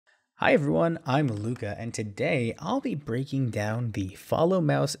Hi everyone, I'm Luca, and today I'll be breaking down the follow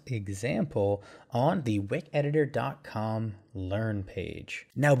mouse example on the wickeditor.com learn page.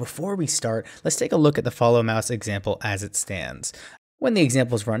 Now before we start, let's take a look at the follow mouse example as it stands. When the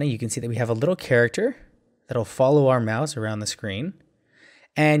example is running, you can see that we have a little character that'll follow our mouse around the screen.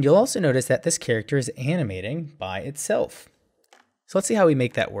 And you'll also notice that this character is animating by itself. So let's see how we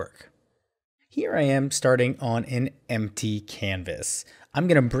make that work. Here I am starting on an empty canvas. I'm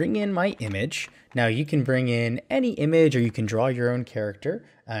going to bring in my image. Now you can bring in any image or you can draw your own character.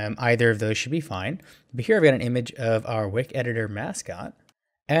 Either of those should be fine. But here I've got an image of our Wick editor mascot.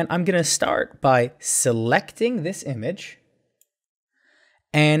 And I'm going to start by selecting this image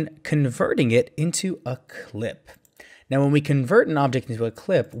and converting it into a clip. Now when we convert an object into a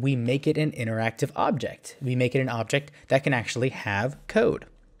clip, we make it an interactive object. We make it an object that can actually have code.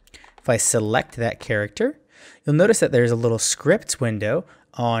 If I select that character, you'll notice that there's a little scripts window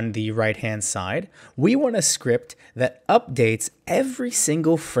on the right-hand side. We want a script that updates every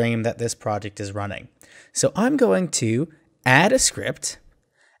single frame that this project is running. So I'm going to add a script,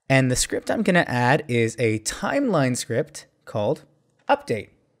 and the script I'm going to add is a timeline script called update.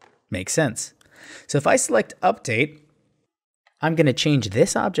 Makes sense. So if I select update, I'm going to change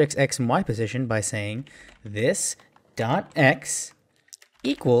this object's X and Y position by saying this.x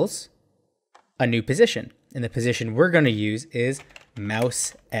equals a new position. And the position we're going to use is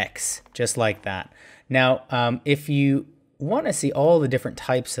mouse X, just like that. Now, if you want to see all the different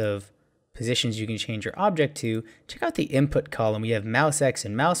types of positions you can change your object to, check out the input column. We have mouse X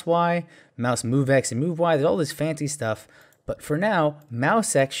and mouse Y, mouse move X and move Y. There's all this fancy stuff. But for now,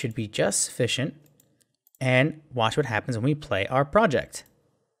 mouse X should be just sufficient. And watch what happens when we play our project.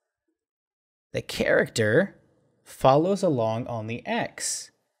 The character follows along on the X,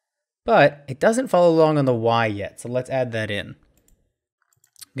 but it doesn't follow along on the Y yet. So let's add that in.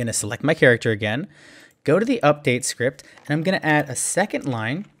 I'm going to select my character again, go to the update script, and I'm going to add a second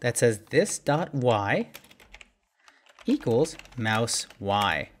line that says this.y equals mouse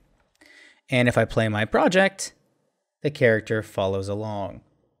Y. And if I play my project, the character follows along.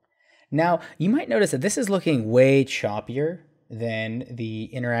 Now, you might notice that this is looking way choppier than the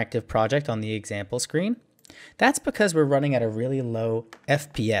interactive project on the example screen. That's because we're running at a really low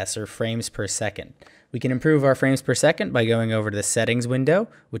FPS, or frames per second. We can improve our frames per second by going over to the settings window,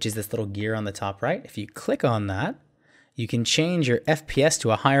 which is this little gear on the top right. If you click on that, you can change your FPS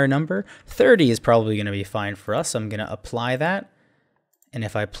to a higher number. 30 is probably going to be fine for us, so I'm going to apply that. And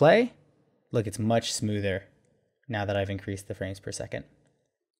if I play, look, it's much smoother now that I've increased the frames per second.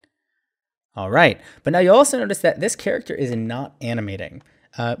 All right, but now you also notice that this character is not animating.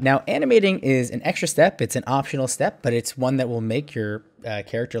 Now, animating is an extra step. It's an optional step, but it's one that will make your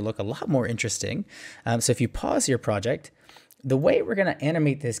character look a lot more interesting. So if you pause your project, the way we're going to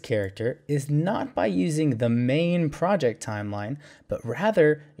animate this character is not by using the main project timeline, but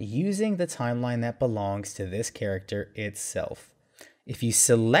rather using the timeline that belongs to this character itself. If you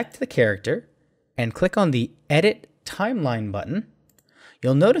select the character and click on the Edit Timeline button,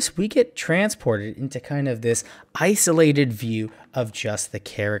 you'll notice we get transported into kind of this isolated view of just the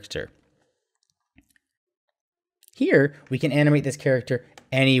character. Here, we can animate this character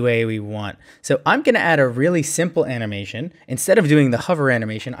any way we want. So I'm going to add a really simple animation. Instead of doing the hover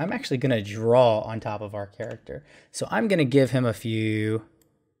animation, I'm actually going to draw on top of our character. So I'm going to give him a few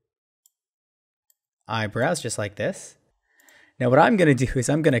eyebrows, just like this. Now what I'm going to do is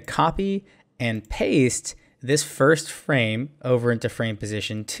I'm going to copy and paste this first frame over into frame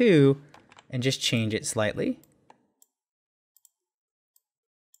position 2 and just change it slightly.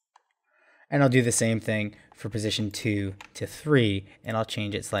 And I'll do the same thing for position 2 to 3 and I'll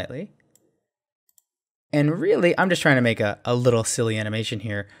change it slightly. And really, I'm just trying to make a little silly animation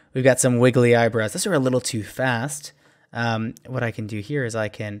here. We've got some wiggly eyebrows. Those are a little too fast. What I can do here is I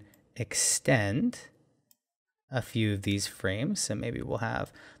can extend a few of these frames. So maybe we'll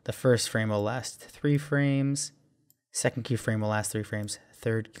have the first frame will last 3 frames, second keyframe will last 3 frames,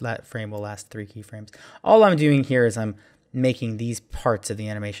 third frame will last 3 keyframes. All I'm doing here is I'm making these parts of the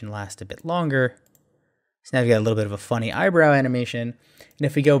animation last a bit longer. So now we've got a little bit of a funny eyebrow animation. And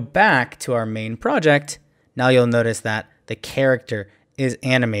if we go back to our main project, now you'll notice that the character is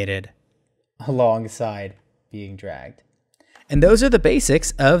animated alongside being dragged. And those are the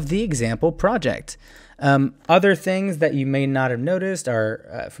basics of the example project. Other things that you may not have noticed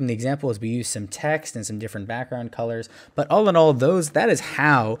are from the example is we use some text and some different background colors. But all in all, that is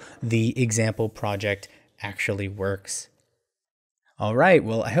how the example project actually works. All right,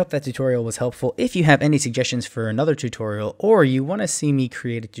 well, I hope that tutorial was helpful. If you have any suggestions for another tutorial or you want to see me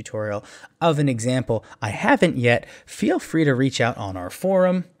create a tutorial of an example I haven't yet, feel free to reach out on our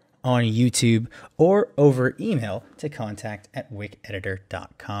forum on YouTube, or over email to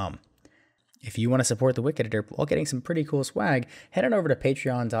contact@wickeditor.com. If you want to support the Wick Editor while getting some pretty cool swag, head on over to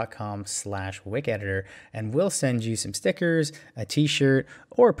patreon.com/wickeditor and we'll send you some stickers, a t-shirt,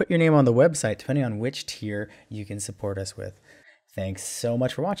 or put your name on the website depending on which tier you can support us with. Thanks so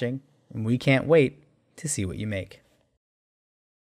much for watching, and we can't wait to see what you make.